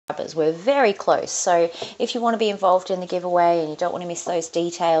We're very close. So if you want to be involved in the giveaway and you don't want to miss those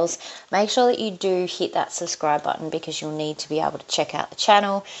details, make sure that you do hit that subscribe button, because you'll need to be able to check out the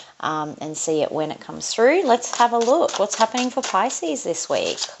channel and see it when it comes through. Let's have a look. What's happening for Pisces this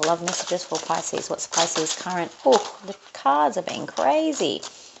week? Love messages for Pisces. What's Pisces current? Oh, the cards are being crazy.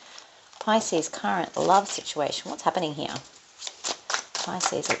 Pisces current love situation. What's happening here?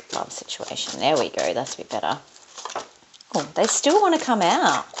 Pisces love situation. There we go. That's a bit better. Oh, they still want to come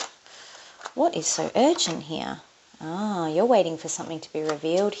out. What is so urgent here? Ah, you're waiting for something to be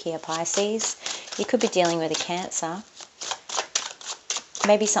revealed here, Pisces. You could be dealing with a Cancer.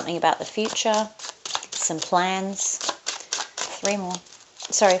 Maybe something about the future. Some plans. 4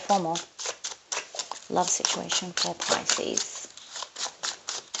 more. Love situation for Pisces.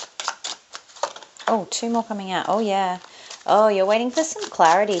 Oh, 2 more coming out. Oh, yeah. Oh, you're waiting for some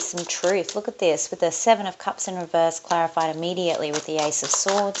clarity, some truth. Look at this. With the 7 of Cups in reverse, clarified immediately with the Ace of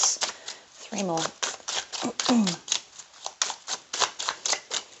Swords. 3 more.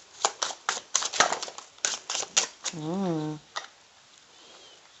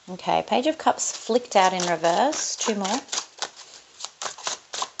 Okay, Page of Cups flicked out in reverse. 2 more.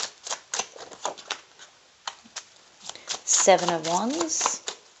 Seven of Wands.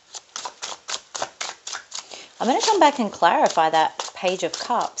 I'm going to come back and clarify that Page of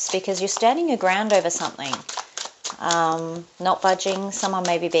Cups, because you're standing your ground over something. Not budging. Someone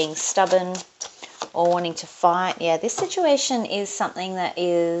may be being stubborn or wanting to fight. Yeah, this situation is something that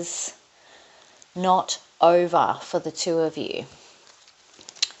is not over for the two of you.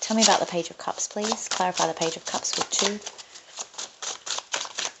 Tell me about the Page of Cups, please. Clarify the Page of Cups with 2.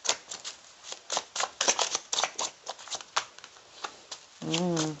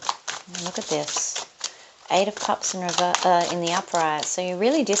 Look at this. 8 of Cups in the upright. So you're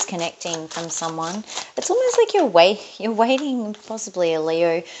really disconnecting from someone. It's almost like you're waiting, possibly a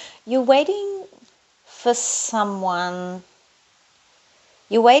Leo. You're waiting for someone.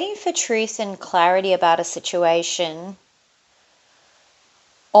 You're waiting for truth and clarity about a situation,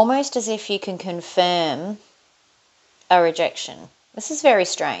 almost as if you can confirm a rejection. This is very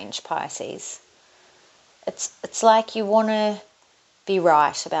strange, Pisces. It's like you want to be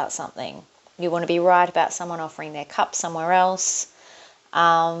right about something. You want to be right about someone offering their cup somewhere else.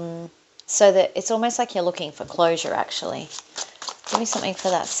 So that it's almost like you're looking for closure, actually. Give me something for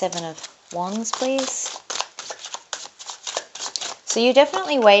that 7 of Wands, please. So you're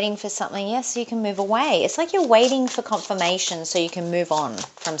definitely waiting for something, yes, so you can move away. It's like you're waiting for confirmation so you can move on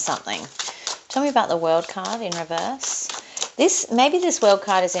from something. Tell me about the World card in reverse. Maybe this World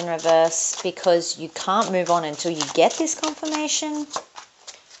card is in reverse because you can't move on until you get this confirmation.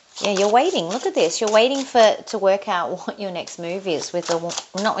 Yeah, you're waiting. Look at this. You're waiting to work out what your next move is with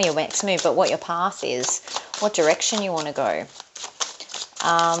not what your next move, but what your path is, what direction you want to go.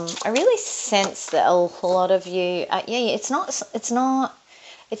 I really sense that a lot of you,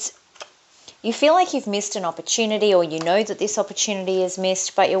 you feel like you've missed an opportunity, or you know that this opportunity is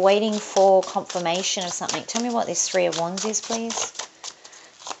missed, but you're waiting for confirmation of something. Tell me what this 3 of Wands is, please.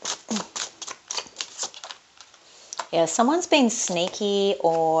 Yeah, someone's been sneaky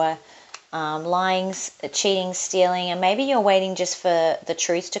or lying, cheating, stealing, and maybe you're waiting just for the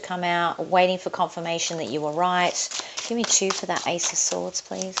truth to come out, waiting for confirmation that you were right. Give me 2 for that Ace of Swords,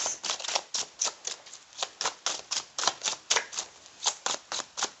 please.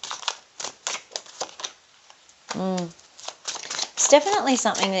 It's definitely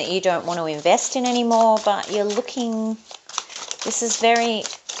something that you don't want to invest in anymore, but you're looking, this is very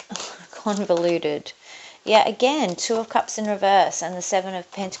convoluted. Yeah, again, 2 of Cups in reverse and the 7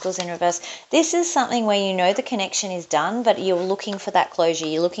 of Pentacles in reverse. This is something where you know the connection is done, but you're looking for that closure.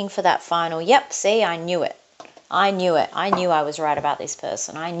 You're looking for that final, yep, see, I knew it. I knew it. I knew I was right about this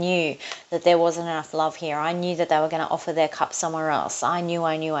person. I knew that there wasn't enough love here. I knew that they were going to offer their cup somewhere else. I knew.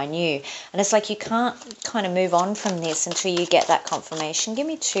 And it's like you can't kind of move on from this until you get that confirmation. Give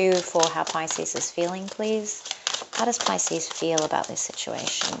me 2 for how Pisces is feeling, please. How does Pisces feel about this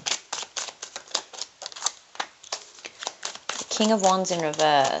situation? King of Wands in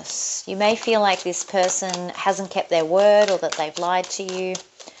reverse. You may feel like this person hasn't kept their word, or that they've lied to you.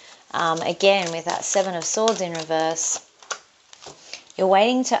 Again, with that 7 of Swords in reverse, you're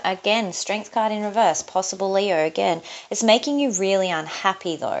waiting to, again, Strength card in reverse, possible Leo again. It's making you really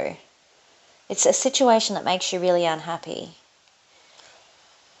unhappy, though. It's a situation that makes you really unhappy.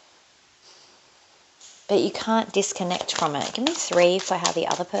 But you can't disconnect from it. Give me 3 for how the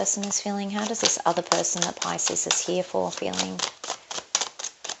other person is feeling. How does this other person that Pisces is here for feeling?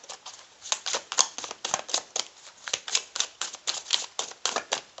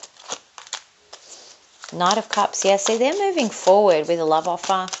 Knight of Cups. Yeah, see, they're moving forward with a love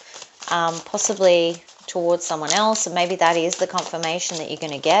offer. possibly towards someone else, and maybe that is the confirmation that you're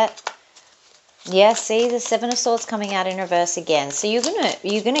going to get. Yeah, see the Seven of Swords coming out in reverse again. So you're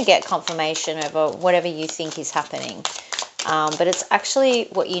gonna get confirmation over whatever you think is happening, but it's actually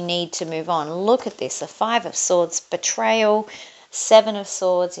what you need to move on. Look at this: the Five of Swords, betrayal, Seven of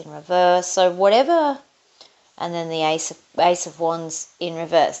Swords in reverse. So whatever, and then the Ace of Wands in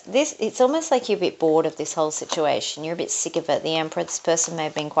reverse. It's almost like you're a bit bored of this whole situation. You're a bit sick of it. The Emperor. This person may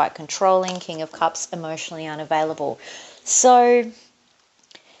have been quite controlling. King of Cups, emotionally unavailable. So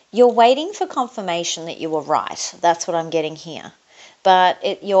you're waiting for confirmation that you were right. That's what I'm getting here.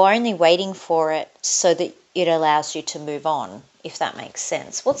 But you're only waiting for it so that it allows you to move on, if that makes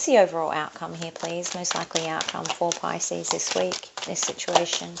sense. What's the overall outcome here, please? Most likely outcome for Pisces this week, this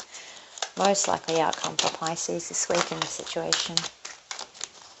situation. Most likely outcome for Pisces this week in this situation.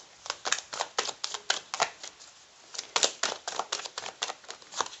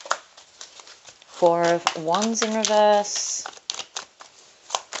 Four of Wands in reverse.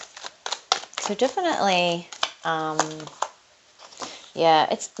 So definitely,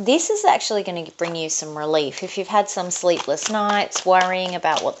 yeah, this is actually going to bring you some relief. If you've had some sleepless nights worrying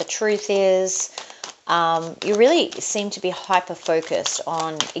about what the truth is, you really seem to be hyper-focused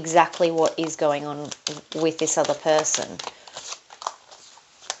on exactly what is going on with this other person.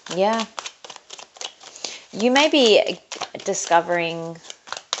 Yeah. You may be discovering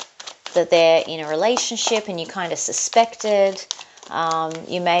that they're in a relationship and you kind of suspected.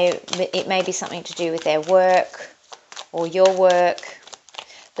 It may be something to do with their work or your work,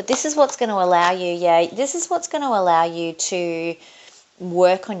 but this is what's going to allow you, this is what's going to allow you to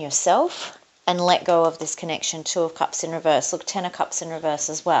work on yourself and let go of this connection. Two of Cups in reverse. Look, Ten of Cups in reverse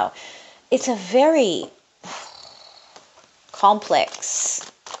as well. It's a very complex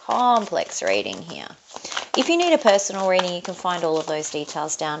reading here. If you need a personal reading, you can find all of those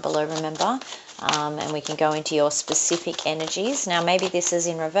details down below, remember, and we can go into your specific energies. Now, maybe this is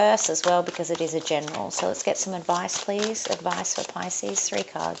in reverse as well because it is a general. So let's get some advice, please. Advice for Pisces, 3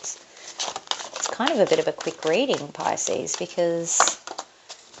 cards. It's kind of a bit of a quick reading, Pisces, because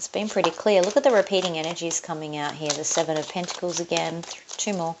it's been pretty clear. Look at the repeating energies coming out here. The Seven of Pentacles again.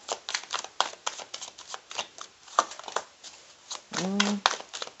 2 more.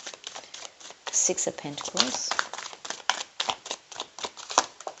 Six of Pentacles.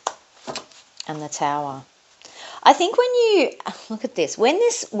 And the Tower. I think when you look at this, when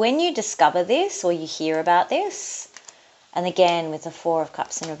you discover this or you hear about this, and again with the Four of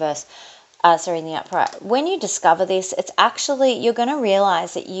Cups in reverse, in the upright, when you discover this, it's actually, you're going to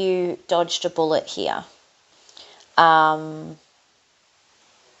realize that you dodged a bullet here. And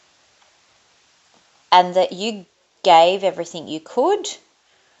that you gave everything you could,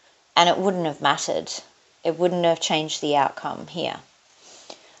 and it wouldn't have mattered. It wouldn't have changed the outcome here.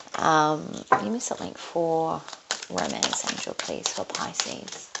 Give me something for Romance Angel, please, for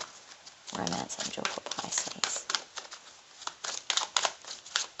Pisces. Romance Angel for Pisces.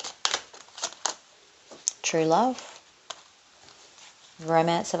 True love.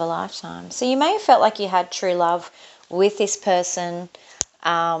 Romance of a lifetime. So you may have felt like you had true love with this person.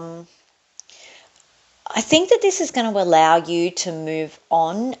 I think that this is going to allow you to move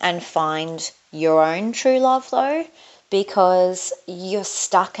on and find your own true love, though, because you're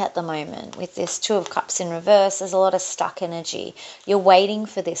stuck at the moment with this Two of Cups in reverse. There's a lot of stuck energy. You're waiting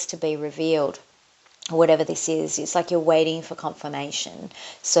for this to be revealed, whatever this is. It's like you're waiting for confirmation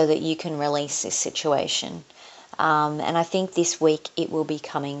so that you can release this situation. And I think this week it will be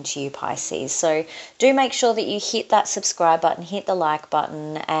coming to you, Pisces. So do make sure that you hit that subscribe button, hit the like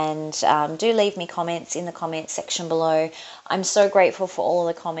button, and do leave me comments in the comments section below. I'm so grateful for all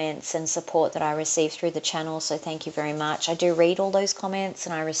of the comments and support that I receive through the channel, so thank you very much. I do read all those comments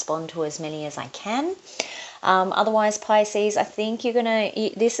and I respond to as many as I can. Otherwise, Pisces, I think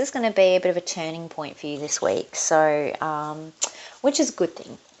this is going to be a bit of a turning point for you this week. So, which is a good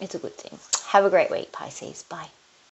thing. It's a good thing. Have a great week, Pisces. Bye.